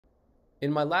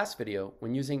In my last video,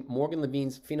 when using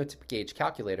Morgan-Levine's phenotypic age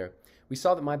calculator, we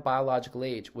saw that my biological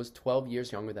age was 12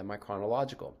 years younger than my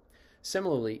chronological.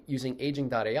 Similarly, using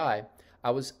aging.ai, I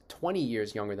was 20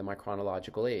 years younger than my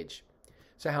chronological age.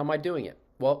 So how am I doing it?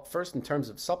 Well, first in terms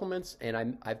of supplements,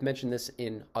 and I've mentioned this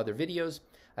in other videos,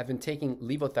 I've been taking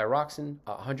levothyroxine,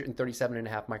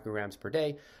 137.5 micrograms per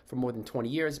day for more than 20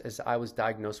 years as I was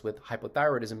diagnosed with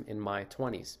hypothyroidism in my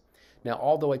 20s. Now,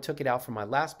 although I took it out for my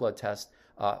last blood test,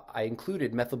 I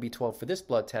included methyl B12 for this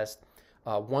blood test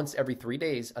once every 3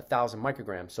 days, 1,000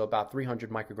 micrograms, so about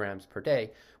 300 micrograms per day,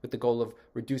 with the goal of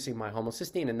reducing my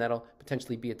homocysteine, and that'll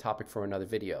potentially be a topic for another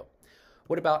video.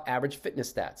 What about average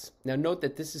fitness stats? Now note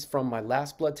that this is from my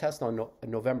last blood test on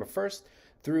November 1st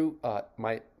through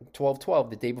my 12/12,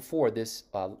 the day before this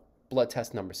blood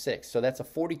test number 6. So that's a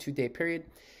 42-day period,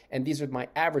 and these are my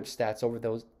average stats over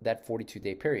that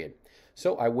 42-day period.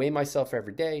 So I weigh myself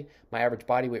every day. My average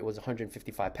body weight was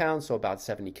 155 pounds, so about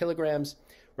 70 kilograms.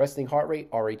 Resting heart rate,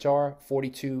 RHR,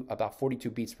 about 42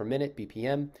 beats per minute,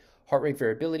 BPM. Heart rate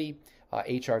variability,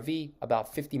 HRV,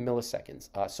 about 50 milliseconds.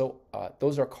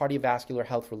 Those are cardiovascular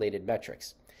health-related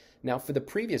metrics. Now, for the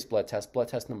previous blood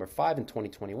test number 5 in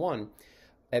 2021,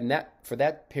 and for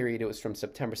that period, it was from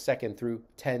September 2nd through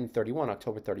 10/31,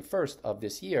 October 31st of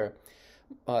this year.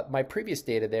 My previous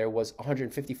data there was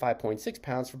 155.6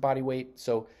 pounds for body weight,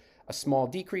 so a small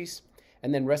decrease.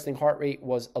 And then resting heart rate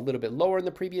was a little bit lower in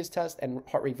the previous test, and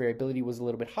heart rate variability was a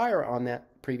little bit higher on that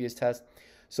previous test.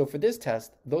 So for this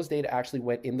test, those data actually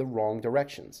went in the wrong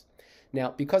directions.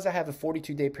 Now, because I have a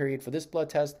 42-day period for this blood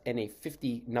test and a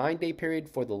 59-day period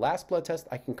for the last blood test,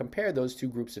 I can compare those two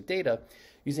groups of data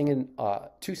using a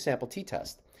two-sample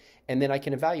t-test. And then I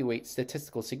can evaluate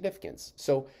statistical significance.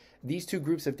 So these two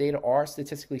groups of data are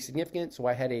statistically significant. So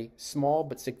I had a small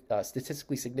but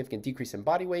statistically significant decrease in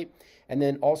body weight, and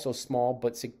then also small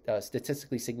but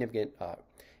statistically significant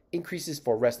increases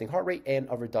for resting heart rate and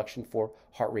a reduction for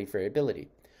heart rate variability.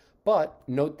 But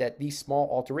note that these small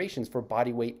alterations for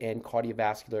body weight and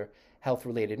cardiovascular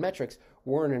health-related metrics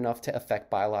weren't enough to affect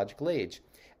biological age.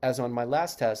 As on my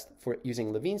last test, for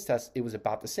using Levine's test, it was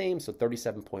about the same, so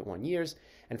 37.1 years.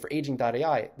 And for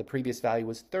aging.ai, the previous value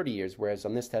was 30 years, whereas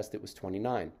on this test, it was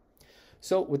 29.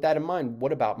 So with that in mind,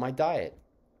 what about my diet?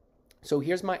 So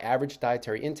here's my average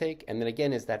dietary intake, and then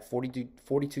again is that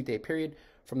 42-day period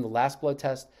from the last blood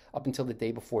test up until the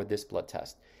day before this blood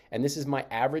test. And this is my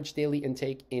average daily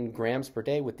intake in grams per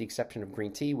day, with the exception of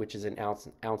green tea, which is in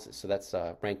ounces. So that's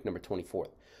ranked number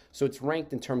 24th. So it's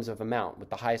ranked in terms of amount, with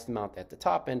the highest amount at the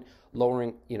top and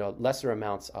lowering, lesser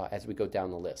amounts as we go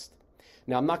down the list.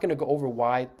 Now, I'm not going to go over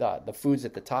why the foods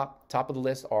at the top of the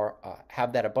list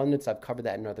have that abundance. I've covered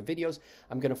that in other videos.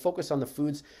 I'm going to focus on the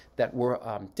foods that were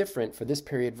different for this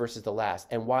period versus the last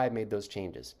and why I made those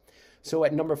changes. So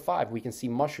at number 5, we can see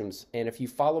mushrooms. And if you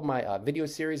follow my video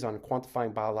series on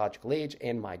quantifying biological age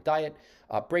and my diet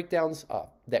breakdowns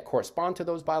that correspond to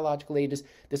those biological ages,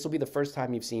 this will be the first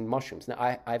time you've seen mushrooms.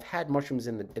 Now, I've had mushrooms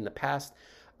in the past,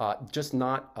 just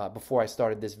not before I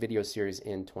started this video series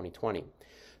in 2020.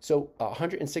 So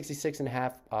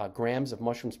 166.5 grams of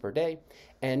mushrooms per day,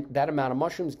 and that amount of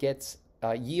mushrooms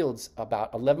yields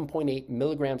about 11.8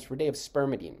 milligrams per day of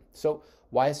spermidine. So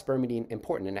why is spermidine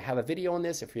important? And I have a video on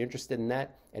this. If you're interested in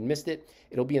that and missed it,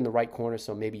 it'll be in the right corner,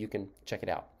 so maybe you can check it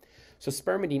out. So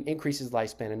spermidine increases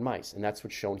lifespan in mice, and that's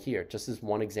what's shown here, just as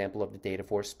one example of the data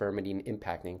for spermidine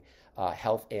impacting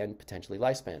health and potentially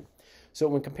lifespan. So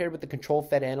when compared with the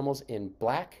control-fed animals in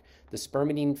black, the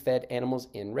spermidine-fed animals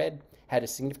in red had a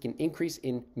significant increase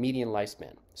in median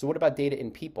lifespan. So what about data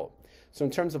in people? So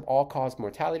in terms of all-cause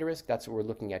mortality risk, that's what we're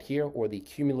looking at here, or the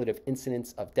cumulative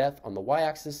incidence of death on the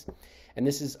y-axis. And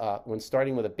this is when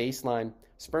starting with a baseline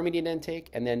spermidine intake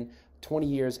and then 20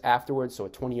 years afterwards, so a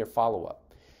 20-year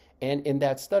follow-up. And in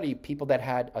that study, people that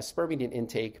had a spermidine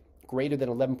intake greater than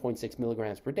 11.6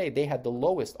 milligrams per day, they had the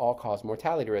lowest all-cause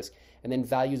mortality risk, and then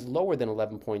values lower than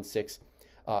 11.6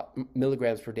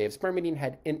 milligrams per day of spermidine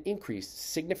had an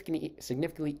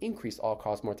significantly increased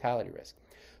all-cause mortality risk.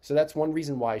 So that's one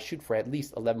reason why I shoot for at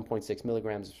least 11.6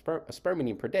 milligrams of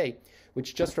spermidine per day,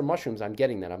 which just from mushrooms, I'm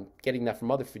getting that. I'm getting that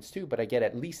from other foods too, but I get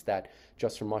at least that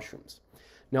just from mushrooms.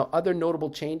 Now, other notable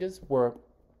changes were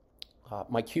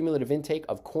my cumulative intake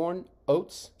of corn,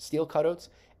 oats, steel-cut oats,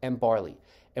 and barley.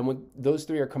 And when those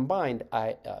three are combined,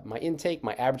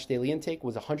 my average daily intake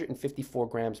was 154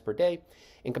 grams per day.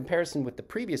 In comparison with the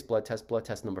previous blood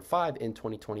test number 5 in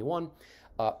 2021,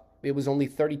 it was only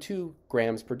 32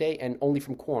 grams per day, and only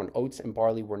from corn. Oats and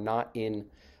barley were not in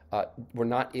were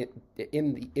not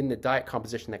in the diet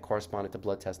composition that corresponded to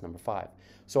blood test number 5.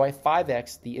 So I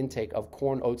 5x the intake of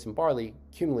corn, oats, and barley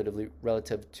cumulatively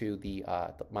relative to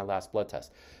my last blood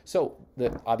test. So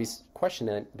the obvious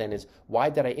question then is, why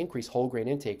did I increase whole grain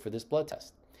intake for this blood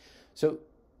test? So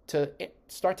to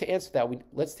start to answer that,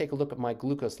 let's take a look at my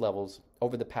glucose levels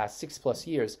over the past 6+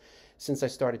 years since I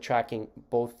started tracking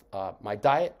both my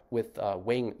diet with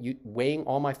weighing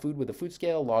all my food with a food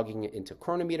scale, logging it into a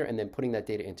chronometer, and then putting that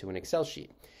data into an Excel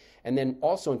sheet. And then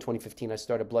also in 2015, I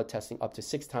started blood testing up to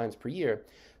 6 times per year.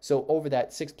 So over that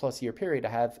 6+ year period, I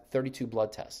have 32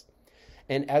 blood tests.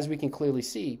 And as we can clearly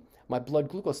see, my blood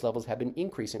glucose levels have been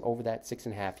increasing over that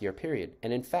 6.5 year period.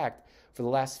 And in fact, for the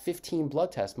last 15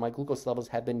 blood tests, my glucose levels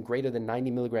have been greater than 90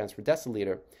 milligrams per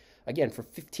deciliter. Again, for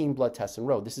 15 blood tests in a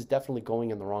row. This is definitely going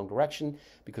in the wrong direction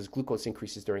because glucose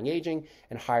increases during aging,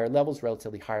 and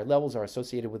relatively higher levels, are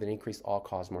associated with an increased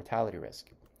all-cause mortality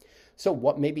risk. So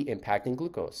what may be impacting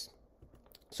glucose?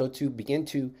 So to begin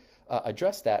to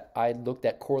address that, I looked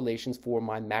at correlations for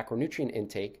my macronutrient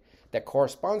intake that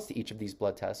corresponds to each of these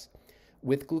blood tests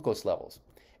with glucose levels.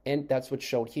 And that's what's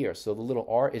shown here. So the little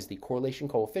r is the correlation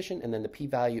coefficient, and then the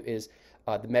p-value is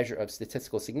the measure of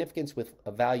statistical significance with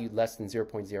a value less than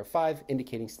 0.05,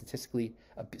 indicating statistically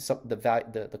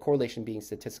the correlation being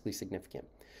statistically significant.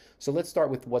 So let's start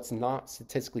with what's not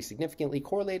statistically significantly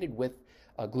correlated with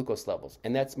glucose levels,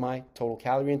 and that's my total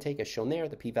calorie intake as shown there,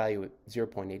 the p-value at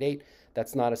 0.88.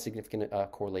 That's not a significant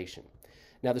correlation.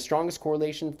 Now, the strongest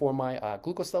correlation for my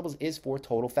glucose levels is for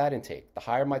total fat intake. The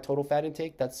higher my total fat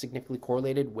intake, that's significantly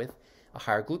correlated with a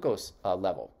higher glucose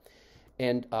level.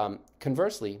 And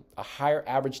conversely, a higher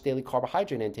average daily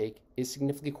carbohydrate intake is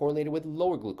significantly correlated with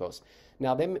lower glucose.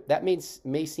 Now, that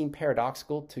may seem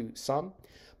paradoxical to some,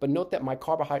 but note that my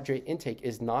carbohydrate intake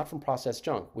is not from processed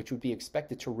junk, which would be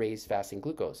expected to raise fasting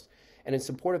glucose. And in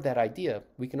support of that idea,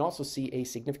 we can also see a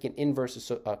significant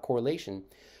inverse correlation.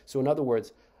 So in other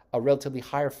words, a relatively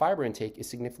higher fiber intake is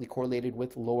significantly correlated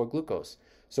with lower glucose.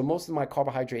 So most of my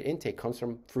carbohydrate intake comes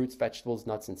from fruits, vegetables,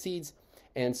 nuts, and seeds,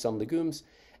 and some legumes,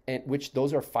 and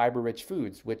those are fiber-rich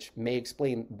foods, which may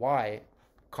explain why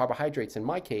carbohydrates, in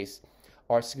my case,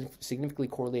 are significantly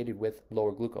correlated with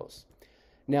lower glucose.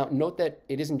 Now, note that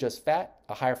it isn't just fat,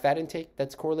 a higher fat intake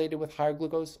that's correlated with higher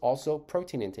glucose, also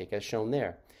protein intake, as shown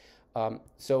there.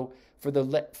 So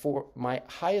for my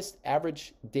highest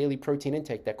average daily protein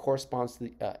intake that corresponds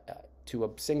to a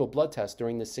single blood test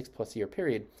during this 6+ year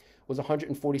period was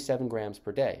 147 grams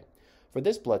per day. For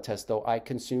this blood test, though, I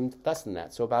consumed less than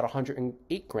that, so about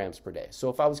 108 grams per day. So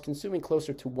if I was consuming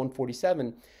closer to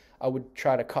 147, I would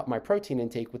try to cut my protein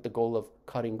intake with the goal of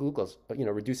cutting glucose,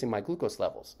 reducing my glucose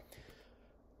levels.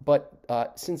 But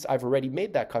since I've already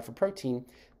made that cut for protein,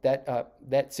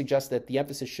 that suggests that the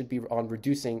emphasis should be on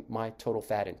reducing my total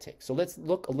fat intake. So let's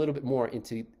look a little bit more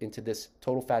into this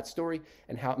total fat story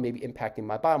and how it may be impacting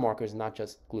my biomarkers, not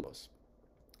just glucose.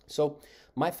 So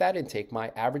my fat intake, my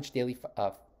average daily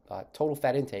total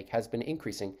fat intake has been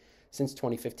increasing since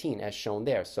 2015, as shown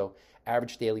there. So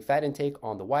average daily fat intake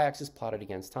on the y-axis plotted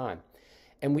against time.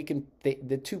 And we can,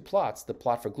 the two plots, the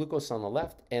plot for glucose on the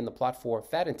left and the plot for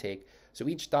fat intake, so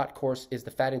each dot course is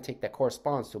the fat intake that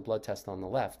corresponds to a blood test on the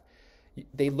left.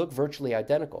 They look virtually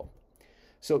identical.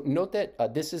 So note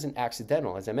that this isn't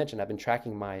accidental. As I mentioned, I've been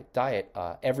tracking my diet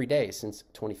every day since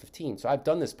 2015. So I've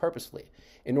done this purposefully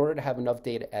in order to have enough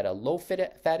data at a low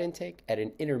fat intake, at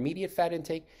an intermediate fat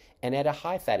intake, and at a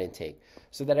high fat intake,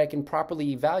 so that I can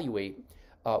properly evaluate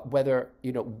whether,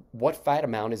 what fat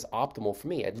amount is optimal for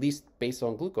me, at least based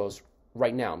on glucose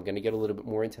right now. I'm going to get a little bit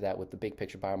more into that with the big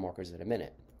picture biomarkers in a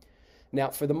minute. Now,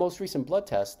 for the most recent blood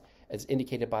test, as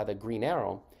indicated by the green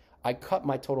arrow, I cut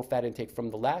my total fat intake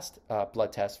from the last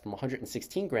blood test from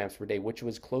 116 grams per day, which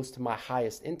was close to my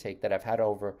highest intake that I've had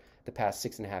over the past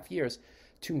 6.5 years,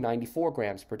 to 94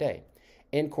 grams per day.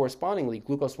 And correspondingly,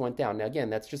 glucose went down. Now, again,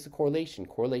 that's just a correlation.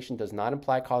 Correlation does not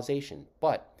imply causation.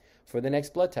 But for the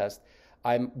next blood test,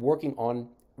 I'm working on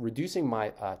reducing my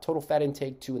total fat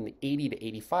intake to in the 80 to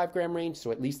 85 gram range,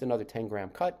 so at least another 10 gram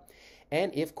cut.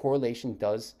 And if correlation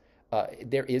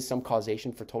there is some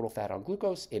causation for total fat on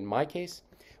glucose, in my case,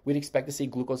 we'd expect to see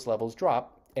glucose levels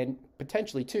drop, and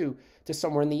potentially too, to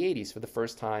somewhere in the 80s for the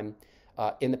first time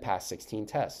in the past 16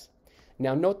 tests.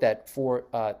 Now note that for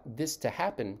this to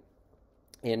happen,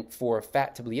 and for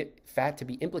fat to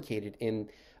be implicated in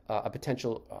a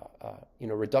potential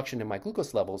reduction in my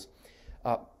glucose levels,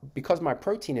 because my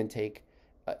protein intake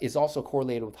is also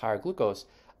correlated with higher glucose,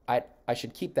 I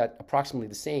should keep that approximately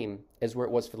the same as where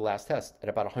it was for the last test at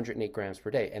about 108 grams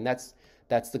per day. And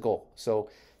that's the goal. So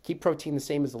keep protein the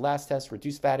same as the last test,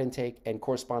 reduce fat intake, and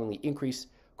correspondingly increase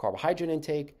carbohydrate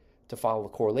intake to follow the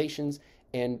correlations.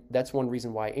 And that's one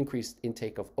reason why I increased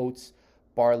intake of oats,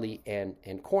 barley, and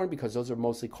corn, because those are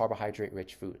mostly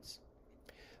carbohydrate-rich foods.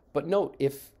 But note,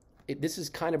 this is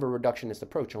kind of a reductionist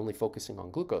approach, only focusing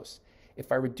on glucose.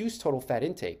 If I reduce total fat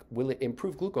intake, will it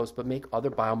improve glucose but make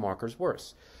other biomarkers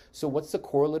worse? So what's the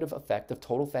correlative effect of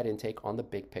total fat intake on the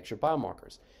big picture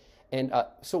biomarkers? And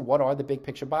so what are the big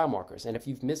picture biomarkers? And if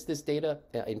you've missed this data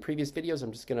in previous videos,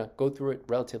 I'm just going to go through it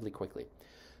relatively quickly.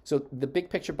 So the big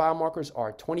picture biomarkers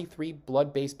are 23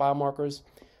 blood-based biomarkers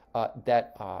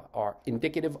that are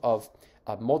indicative of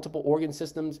multiple organ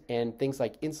systems and things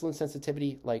like insulin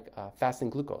sensitivity, like fasting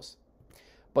glucose.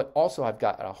 But also I've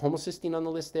got homocysteine on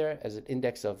the list there as an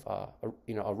index of,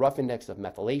 a rough index of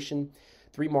methylation,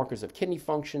 3 markers of kidney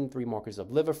function, 3 markers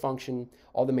of liver function,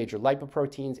 all the major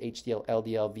lipoproteins, HDL,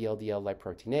 LDL, VLDL,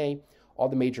 lipoprotein A, all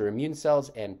the major immune cells,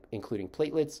 and including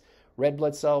platelets, red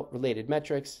blood cell related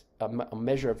metrics, a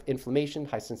measure of inflammation,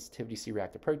 high sensitivity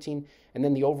C-reactive protein, and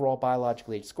then the overall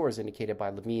biological age score is indicated by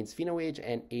Levine's PhenoAge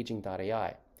and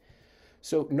aging.ai.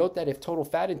 So note that if total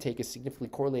fat intake is significantly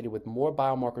correlated with more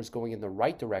biomarkers going in the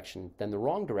right direction than the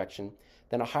wrong direction,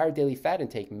 then a higher daily fat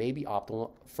intake may be optimal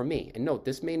for me. And note,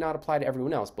 this may not apply to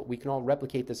everyone else, but we can all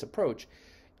replicate this approach,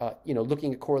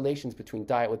 looking at correlations between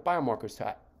diet with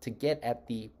biomarkers to get at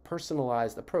the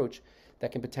personalized approach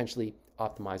that can potentially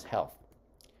optimize health.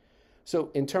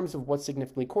 So in terms of what's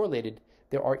significantly correlated,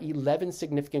 there are 11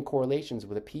 significant correlations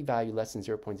with a p-value less than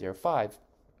 0.05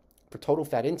 for total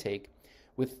fat intake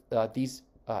with these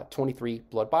 23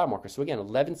 blood biomarkers. So again,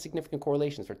 11 significant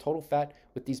correlations for total fat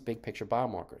with these big picture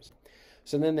biomarkers.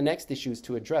 So then the next issue is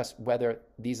to address whether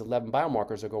these 11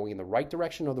 biomarkers are going in the right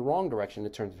direction or the wrong direction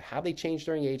in terms of how they change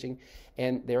during aging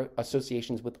and their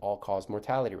associations with all-cause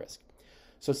mortality risk.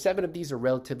 So 7 of these are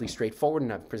relatively straightforward,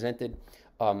 and I've presented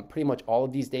pretty much all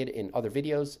of these data in other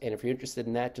videos. And if you're interested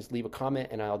in that, just leave a comment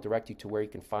and I'll direct you to where you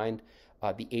can find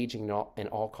the aging and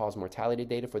all-cause mortality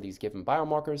data for these given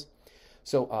biomarkers.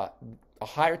 So a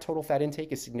higher total fat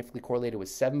intake is significantly correlated with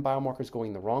 7 biomarkers going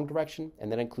in the wrong direction,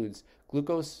 and that includes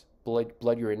glucose,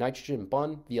 blood urea nitrogen,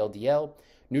 BUN, VLDL,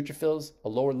 neutrophils, a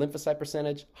lower lymphocyte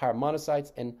percentage, higher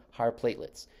monocytes, and higher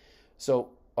platelets. So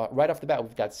right off the bat,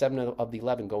 we've got 7 of the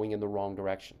 11 going in the wrong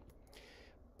direction.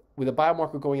 With a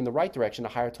biomarker going in the right direction, a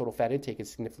higher total fat intake is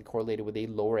significantly correlated with a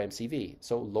lower MCV.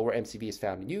 So lower MCV is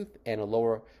found in youth, and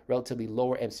a relatively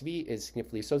lower MCV is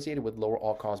significantly associated with lower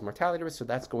all-cause mortality risk, so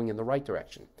that's going in the right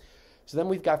direction. So then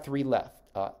we've got 3 left.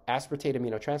 Aspartate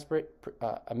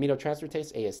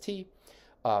aminotransferase, AST,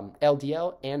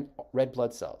 LDL, and red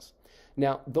blood cells.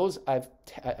 Now, those I've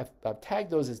tagged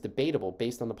those as debatable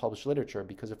based on the published literature,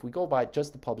 because if we go by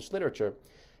just the published literature,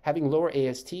 having lower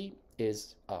AST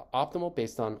is optimal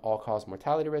based on all-cause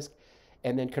mortality risk,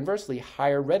 and then conversely,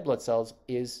 higher red blood cells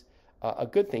is a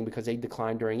good thing because they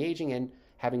decline during aging, and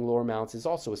having lower amounts is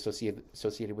also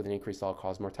associated with an increased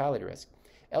all-cause mortality risk.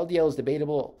 LDL is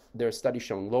debatable. There are studies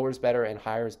showing lower is better and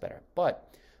higher is better, but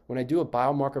when I do a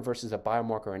biomarker versus a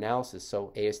biomarker analysis,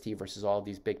 so AST versus all of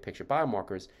these big picture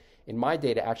biomarkers, in my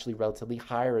data, actually relatively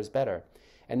higher is better.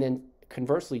 And then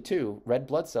conversely too, red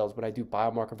blood cells, when I do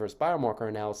biomarker versus biomarker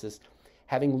analysis,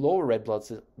 having lower red blood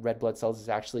cells is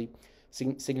actually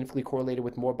significantly correlated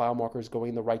with more biomarkers going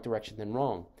in the right direction than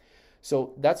wrong.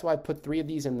 So that's why I put 3 of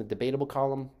these in the debatable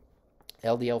column.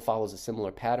 LDL follows a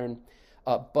similar pattern.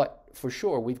 But for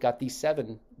sure, we've got these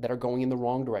 7 that are going in the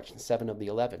wrong direction, 7 of the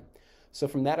 11. So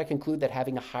from that, I conclude that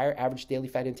having a higher average daily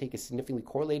fat intake is significantly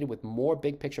correlated with more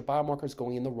big picture biomarkers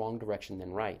going in the wrong direction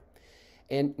than right.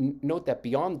 And note that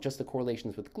beyond just the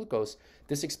correlations with glucose,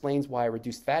 this explains why I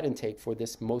reduced fat intake for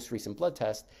this most recent blood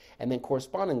test, and then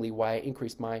correspondingly why I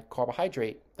increased my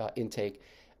carbohydrate intake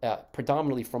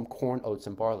predominantly from corn, oats,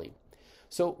 and barley.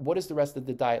 So what does the rest of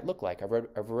the diet look like? I've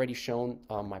already shown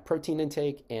my protein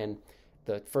intake and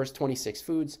the first 26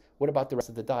 foods. What about the rest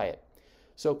of the diet?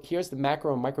 So here's the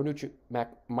macro and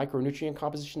micronutrient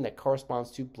composition that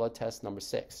corresponds to blood test number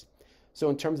 6. So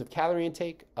in terms of calorie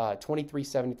intake,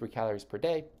 2373 calories per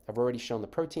day. I've already shown the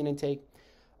protein intake.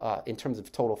 In terms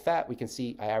of total fat, we can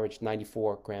see I averaged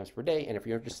 94 grams per day. And if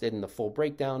you're interested in the full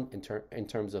breakdown in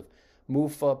terms of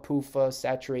MUFA, PUFA,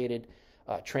 saturated,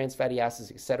 trans fatty acids,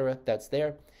 etc., that's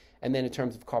there. And then in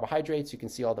terms of carbohydrates, you can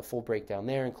see all the full breakdown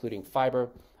there, including fiber,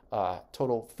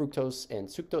 total fructose and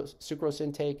sucrose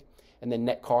intake, and then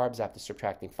net carbs after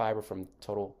subtracting fiber from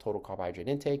total carbohydrate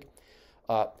intake.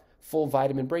 Full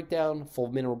vitamin breakdown,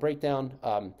 full mineral breakdown.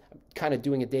 Kind of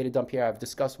doing a data dump here. I've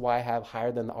discussed why I have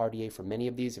higher than the RDA for many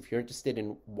of these. If you're interested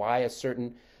in why a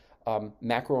certain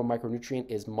macro or micronutrient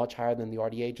is much higher than the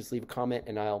RDA, just leave a comment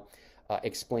and I'll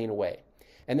explain away.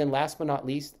 And then last but not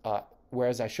least,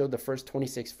 whereas I showed the first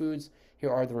 26 foods, Here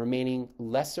are the remaining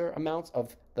lesser amounts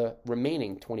of the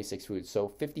remaining 26 foods. So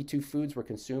 52 foods were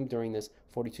consumed during this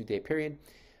 42-day period,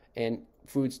 and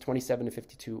foods 27 to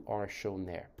 52 are shown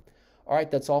there. All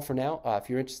right, that's all for now. If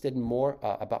you're interested in more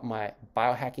about my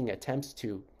biohacking attempts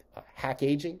to hack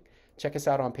aging, check us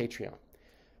out on Patreon.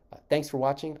 Thanks for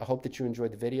watching. I hope that you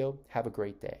enjoyed the video. Have a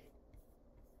great day.